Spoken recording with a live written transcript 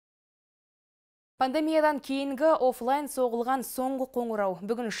Пандемиядан кейінгі офлайн соғылған соңғы қоңырау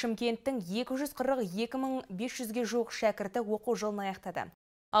бүгін Шымкенттің 242.500-ге жуық шәкірті оқу жылын аяқтады.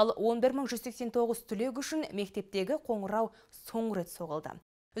 Ал 11.189 түлек үшін мектептегі қоңырау соңғы рет соғылды.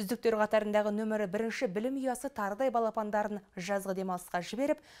 Үздіктер қатарындағы нөмірі 1-ші білім ұясы тарыдай балапандарын жазғы демалысқа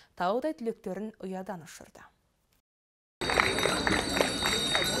жіберіп, таудай түлектерін ұядан ұшырды.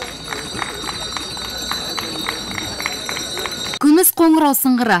 Күміс қоңырау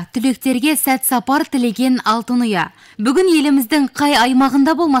сыңғыры түлектерге сәт сапар тілеген алтын ұя. Бүгін еліміздің қай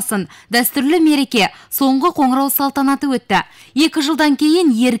аймағында болмасын, дәстүрлі мереке соңғы қоңырау салтанаты өтті. 2 жылдан кейін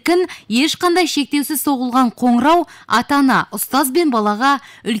еркін, ешқандай шектеусіз соғылған қоңырау ата-ана, ұстаз бен балаға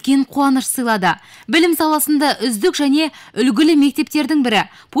үлкен қуаныш сыйлады. Білім саласында үздік және үлгілі мектептердің бірі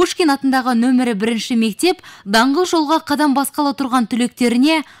Пушкин атындағы нөмірі 1-ші мектеп даңғыл жолға қадам басқалы тұрған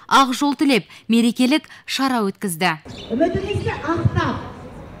түлектеріне ақ жол тілеп мерекелік шара өткізді. Үмітімізді ақтап,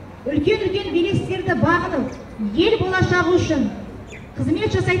 үлкен-үлкен белестерді бағынып, ел болашағы үшін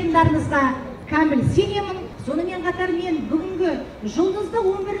қызмет жасайтындарыңызға кәміл сенемін. Сонымен қатар мен бүгінгі жұлдызды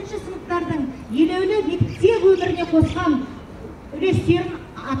 11-ші сыныптардың елеулі мектеп өміріне қосқан үлестерін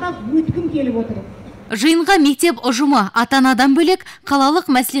атап өткім келіп отыр. Жиынға мектеп ұжымы, ата-анадан бөлек қалалық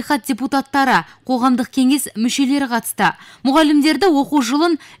мәслихат депутаттары, қоғамдық кеңес мүшелері қатысты. Мұғалімдерді оқу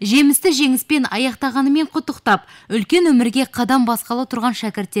жылын жемісті жеңіспен аяқтағанымен құттықтап, үлкен өмірге қадам басқалы тұрған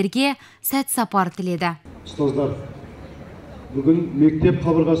шәкірттерге сәт сапар тіледі. Ұстаздар, бүгін мектеп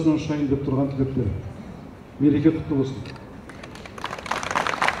қабырғасынан ұшайын деп тұрған түлектер, мереке құтты болсын.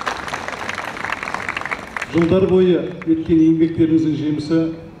 Жылдар бойы еткен еңбектеріңіздің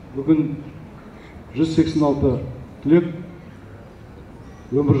жемісі бүгін 186 түлек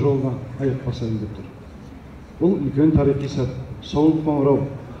өмір жолына аяқ басайын деп тұр. Бұл үлкен тарихи сәт. Соңғы қоңырау.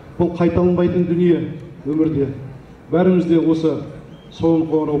 Бұл қайталанбайтын дүние өмірде. Бәрімізде осы соңғы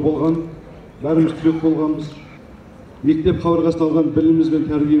қоңырау болған, бәріміз түлек болғанбыз. Мектеп қабырғасынан алған біліміміз бен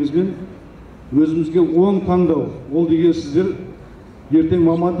тәрбиемізбен өзімізге оң таңдау. Ол деген сіздер ертең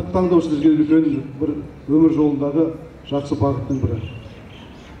мамандық таңдау сіздерге үлкен бір өмір жолындағы жақсы бағыттың бірі.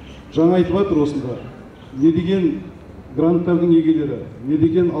 Жаңа айтып жатыр осында, не деген гранттардың егелері, не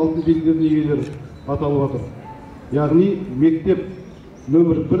деген алтын белгілердің егелері аталып жатыр. Яғни мектеп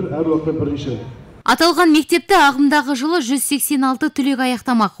нөмір 1 әр уақытта бірінші. Аталған мектепті ағымдағы жылы 186 түлек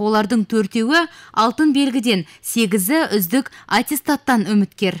аяқтамақ. Олардың 4-еуі алтын белгіден, 8-і үздік аттестаттан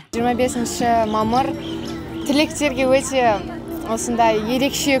үміткер. 25 мамыр түлектерге өте осындай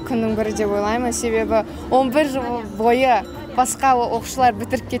ерекше күннің бірі деп ойлаймын. Себебі 11 жыл бойы басқа оқушылар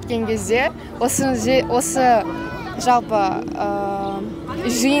бітіріп кеткен кезде осы жалпы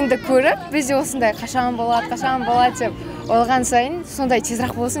жиынды көріп, бізде осындай қашан болады деп ойлаған сайын сондай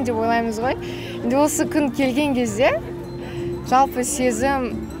тезрақ болсын деп ойлаймыз ғой. Енді осы күн келген кезде жалпы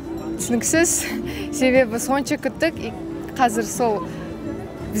сезім түсініксіз, себебі сонша күттік. Қазір сол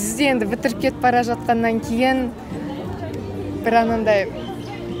бізде енді бітіріп кетіп бара жатқаннан кейін бір анандай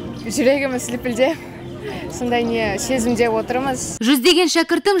жүрегіміз лүпілдеп сондай не сезімде отырмыз. Жүздеген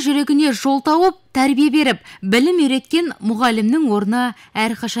шәкірттің жүрегіне жол тауып, тәрбие беріп, білім үйреткен мұғалімнің орны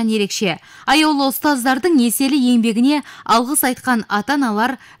әрқашан ерекше. Аяулы ұстаздардың еселі еңбегіне алғыс айтқан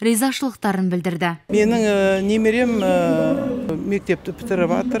ата-аналар ризашылықтарын білдірді. Менің немерем мектепті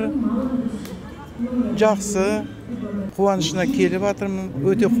бітіріп жатыр. Жақсы, қуанышына келіп жатырмын,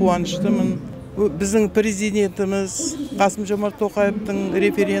 өте қуаныштымын. Біздің президентіміз Қасым-Жомарт Тоқаевтың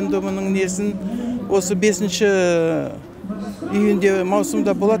референдумының несін осы 5-ші июньде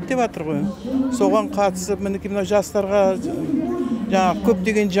маусымда болады деп жатыр ғой. Соған қатысып, мінекей мына жастарға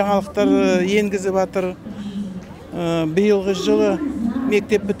көптеген жаңалықтар енгізіп жатыр. Биылғы жылы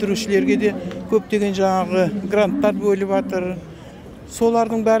мектеп бітірушілерге де көптеген жаңағы гранттар бөліп жатыр.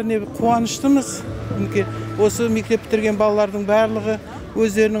 Солардың бәріне қуаныштымыз. Осы мектеп бітірген балалардың барлығы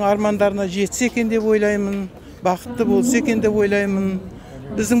өздерінің армандарына жетсе екен деп ойлаймын, бақытты болса екен деп ойлаймын.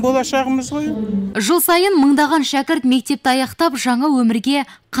 Біздің болашағымыз ғой. Жыл сайын мыңдаған шәкірт мектепті аяқтап жаңа өмірге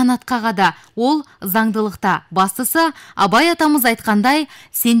қанат қағады. Ол заңдылықта. Бастысы, Абай атамыз айтқандай,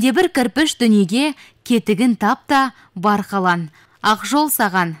 сенде бір кірпіш дүниеге кетігін тап та бар қалан. Ақ жол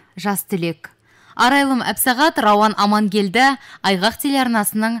саған, жас түлек. Арайлым Әпсағат, Рауан Амангелді, Айғақ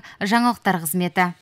телеарнасының жаңалықтар қызметі.